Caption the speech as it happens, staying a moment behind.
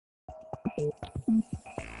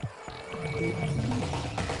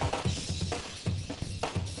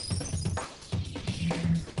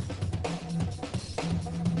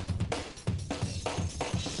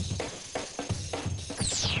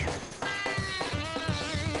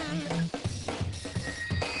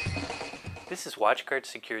This is WatchGuard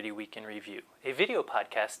Security Week in Review, a video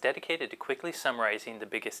podcast dedicated to quickly summarizing the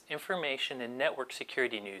biggest information and network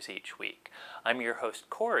security news each week. I'm your host,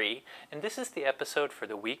 Corey, and this is the episode for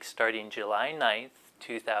the week starting July 9th,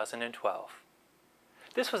 2012.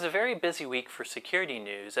 This was a very busy week for security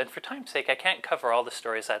news, and for time's sake, I can't cover all the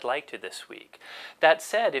stories I'd like to this week. That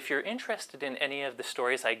said, if you're interested in any of the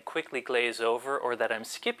stories I quickly glaze over or that I'm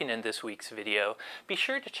skipping in this week's video, be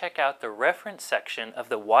sure to check out the reference section of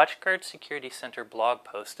the WatchGuard Security Center blog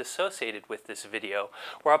post associated with this video,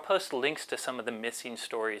 where I'll post links to some of the missing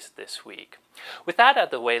stories this week. With that out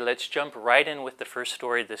of the way, let's jump right in with the first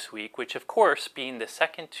story this week, which of course, being the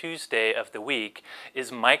second Tuesday of the week,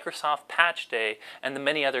 is Microsoft Patch Day and the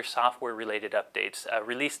many other software-related updates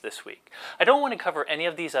released this week. I don't want to cover any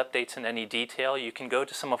of these updates in any detail. You can go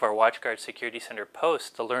to some of our WatchGuard Security Center posts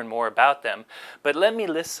to learn more about them, but let me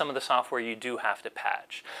list some of the software you do have to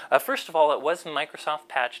patch. First of all, it was Microsoft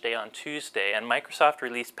Patch Day on Tuesday, and Microsoft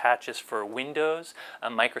released patches for Windows,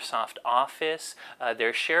 Microsoft Office,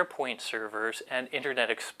 their SharePoint servers, and Internet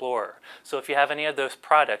Explorer. So if you have any of those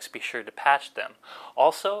products, be sure to patch them.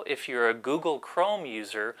 Also, if you're a Google Chrome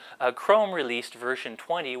user, Chrome released version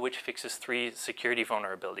 20, which fixes 3 security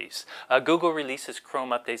vulnerabilities. Google releases Chrome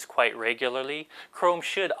updates quite regularly. Chrome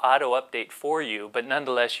should auto-update for you, but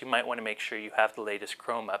nonetheless, you might want to make sure you have the latest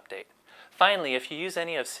Chrome update. Finally, if you use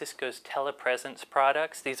any of Cisco's telepresence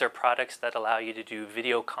products, these are products that allow you to do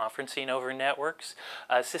video conferencing over networks.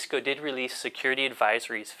 Cisco did release security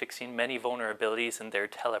advisories fixing many vulnerabilities in their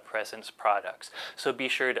telepresence products, so be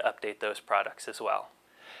sure to update those products as well.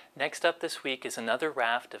 Next up this week is another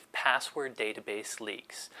raft of password database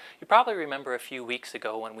leaks. You probably remember a few weeks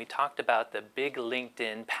ago when we talked about the big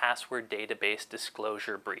LinkedIn password database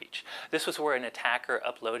disclosure breach. This was where an attacker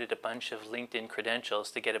uploaded a bunch of LinkedIn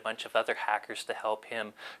credentials to get a bunch of other hackers to help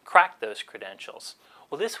him crack those credentials.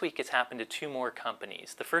 Well, this week it's happened to 2 more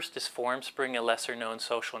companies. The first is Formspring, a lesser-known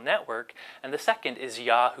social network, and the second is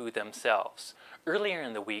Yahoo themselves. Earlier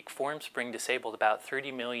in the week, Formspring disabled about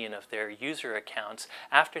 30 million of their user accounts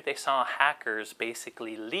after they saw hackers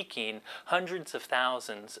basically leaking hundreds of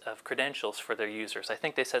thousands of credentials for their users. I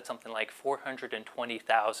think they said something like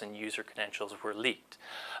 420,000 user credentials were leaked.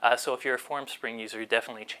 So if you're a Formspring user,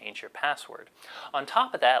 definitely change your password. On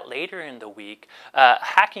top of that, later in the week, a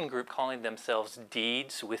hacking group calling themselves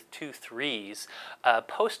Deeds with 2 3s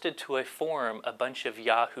posted to a forum a bunch of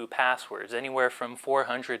Yahoo passwords, anywhere from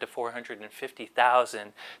 400 to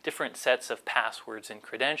 450,000 different sets of passwords and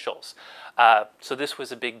credentials. So this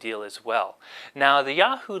was a big deal as well. Now, the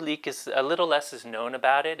Yahoo leak is a little less is known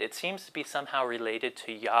about it. It seems to be somehow related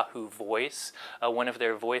to Yahoo Voice, one of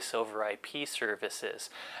their voice over IP services.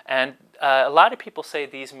 And a lot of people say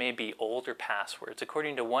these may be older passwords.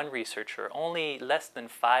 According to one researcher, only less than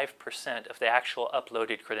 5% of the actual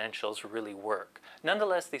uploaded credentials really work.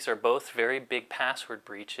 Nonetheless, these are both very big password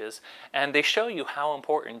breaches, and they show you how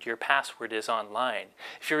important your password is online.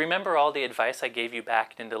 If you remember all the advice I gave you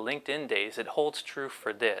back in the LinkedIn days, it holds true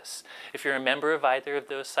for this. If you're a member of either of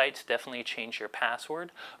those sites, definitely change your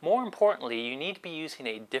password. More importantly, you need to be using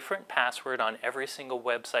a different password on every single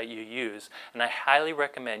website you use, and I highly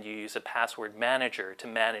recommend you use a password manager to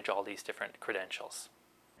manage all these different credentials.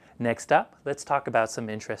 Next up, let's talk about some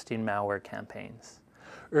interesting malware campaigns.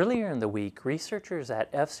 Earlier in the week, researchers at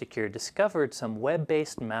F-Secure discovered some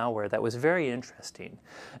web-based malware that was very interesting.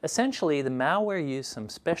 Essentially, the malware used some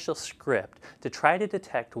special script to try to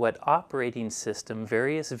detect what operating system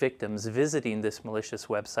various victims visiting this malicious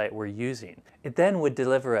website were using. It then would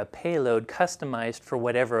deliver a payload customized for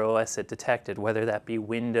whatever OS it detected, whether that be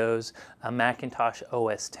Windows, a Macintosh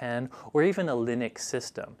OS X, or even a Linux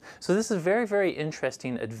system. So this is a very, very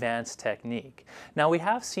interesting advanced technique. Now, we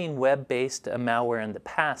have seen web-based malware in the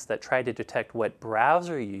past that tried to detect what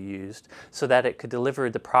browser you used so that it could deliver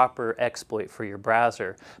the proper exploit for your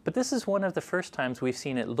browser. But this is one of the first times we've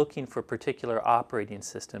seen it looking for particular operating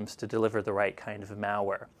systems to deliver the right kind of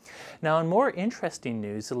malware. Now, in more interesting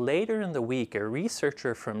news, later in the week, a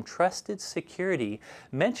researcher from Trusted Security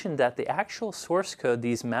mentioned that the actual source code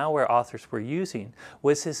these malware authors were using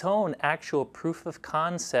was his own actual proof of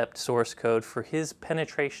concept source code for his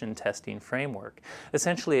penetration testing framework.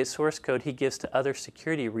 Essentially, a source code he gives to other security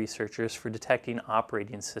security researchers for detecting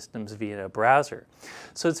operating systems via a browser.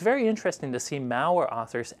 So it's very interesting to see malware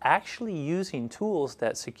authors actually using tools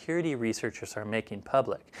that security researchers are making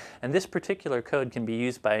public. And this particular code can be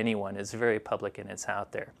used by anyone. It's very public and it's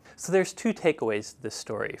out there. So there's two takeaways to this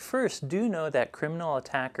story. First, do know that criminal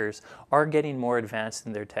attackers are getting more advanced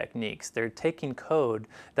in their techniques. They're taking code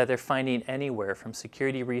that they're finding anywhere from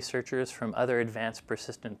security researchers, from other advanced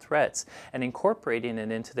persistent threats, and incorporating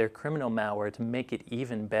it into their criminal malware to make it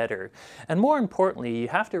even better. And more importantly, you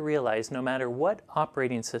have to realize no matter what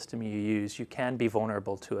operating system you use, you can be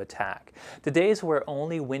vulnerable to attack. The days where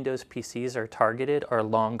only Windows PCs are targeted are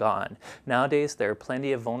long gone. Nowadays, there are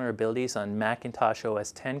plenty of vulnerabilities on Macintosh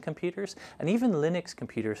OS X computers, and even Linux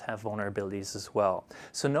computers have vulnerabilities as well.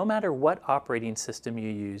 So no matter what operating system you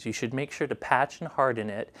use, you should make sure to patch and harden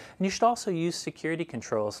it, and you should also use security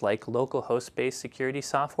controls like local host-based security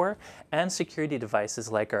software and security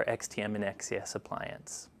devices like our XTM and XCS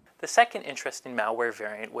appliance. The second interesting malware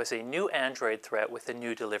variant was a new Android threat with a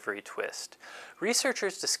new delivery twist.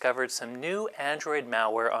 Researchers discovered some new Android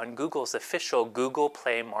malware on Google's official Google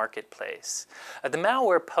Play marketplace. The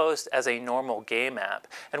malware posed as a normal game app,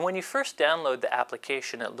 and when you first download the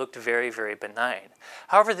application, it looked very, very benign.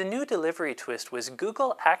 However, the new delivery twist was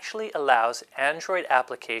Google actually allows Android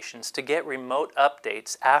applications to get remote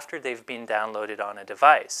updates after they've been downloaded on a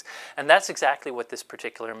device. And that's exactly what this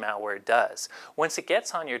particular malware does. Once it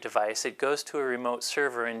gets on your device, it goes to a remote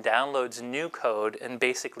server and downloads new code and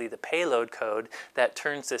basically the payload code that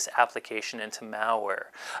turns this application into malware.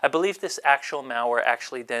 I believe this actual malware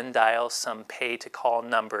actually then dials some pay-to-call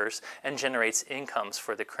numbers and generates incomes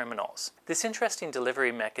for the criminals. This interesting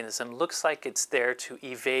delivery mechanism looks like it's there to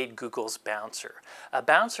evade Google's Bouncer. A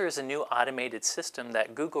Bouncer is a new automated system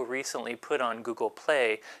that Google recently put on Google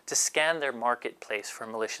Play to scan their marketplace for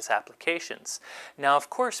malicious applications. Now, of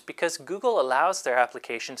course, because Google allows their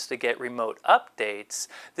applications to get remote updates,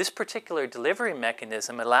 this particular delivery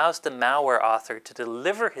mechanism allows the malware author to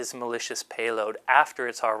deliver his malicious payload after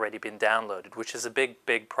it's already been downloaded, which is a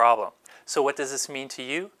big problem. So what does this mean to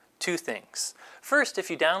you? Two things. First,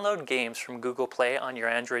 if you download games from Google Play on your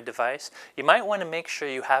Android device, you might want to make sure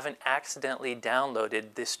you haven't accidentally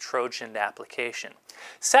downloaded this Trojan application.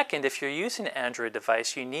 Second, if you're using an Android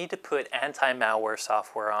device, you need to put anti-malware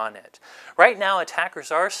software on it. Right now,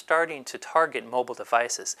 attackers are starting to target mobile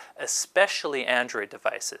devices, especially Android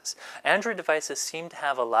devices. Android devices seem to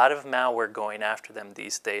have a lot of malware going after them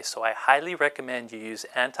these days, so I highly recommend you use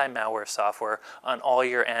anti-malware software on all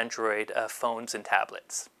your Android phones and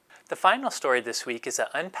tablets. The final story this week is an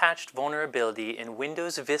unpatched vulnerability in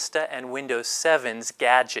Windows Vista and Windows 7's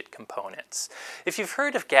Gadget components. If you've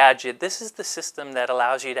heard of Gadget, this is the system that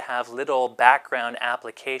allows you to have little background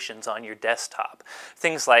applications on your desktop.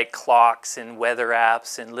 Things like clocks and weather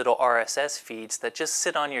apps and little RSS feeds that just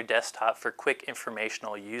sit on your desktop for quick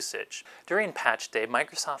informational usage. During Patch Day,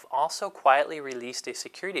 Microsoft also quietly released a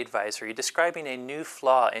security advisory describing a new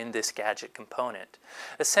flaw in this Gadget component.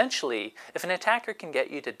 Essentially, if an attacker can get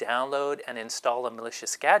you to download and install a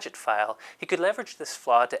malicious gadget file, he could leverage this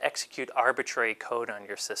flaw to execute arbitrary code on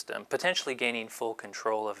your system, potentially gaining full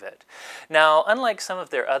control of it. Now, unlike some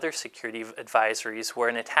of their other security advisories where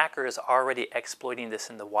an attacker is already exploiting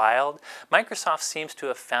this in the wild, Microsoft seems to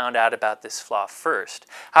have found out about this flaw first.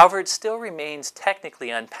 However, it still remains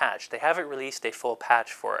technically unpatched. They haven't released a full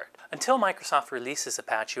patch for it. Until Microsoft releases a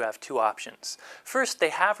patch, you have two options. First,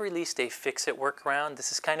 they have released a fix-it workaround.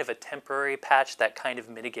 This is kind of a temporary patch that kind of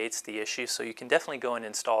mitigates the issue, so you can definitely go and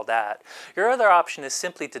install that. Your other option is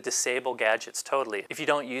simply to disable gadgets totally. If you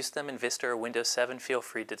don't use them in Vista or Windows 7, feel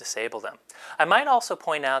free to disable them. I might also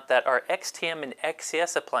point out that our XTM and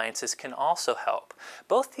XCS appliances can also help.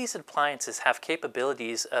 Both these appliances have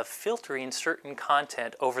capabilities of filtering certain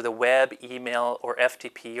content over the web, email, or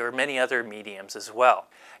FTP, or many other mediums as well.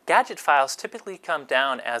 Gadget files typically come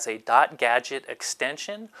down as a .gadget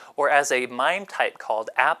extension or as a MIME type called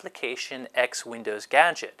application x Windows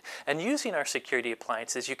gadget. And using our security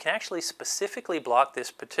appliances, you can actually specifically block this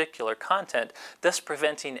particular content, thus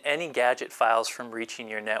preventing any gadget files from reaching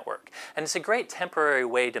your network. And it's a great temporary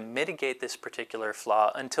way to mitigate this particular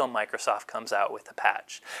flaw until Microsoft comes out with a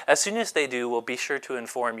patch. As soon as they do, we'll be sure to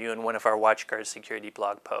inform you in one of our WatchGuard security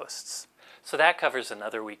blog posts. So that covers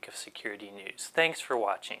another week of security news. Thanks for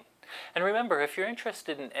watching. And remember, if you're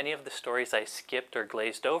interested in any of the stories I skipped or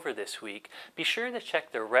glazed over this week, be sure to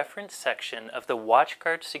check the reference section of the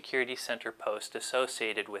WatchGuard Security Center post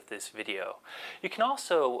associated with this video. You can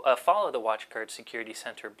also follow the WatchGuard Security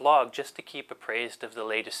Center blog just to keep appraised of the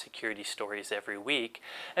latest security stories every week.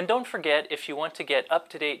 And don't forget, if you want to get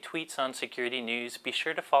up-to-date tweets on security news, be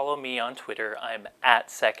sure to follow me on Twitter. I'm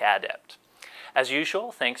 @SecAdept. As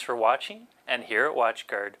usual, thanks for watching, and here at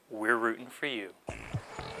WatchGuard, we're rooting for you.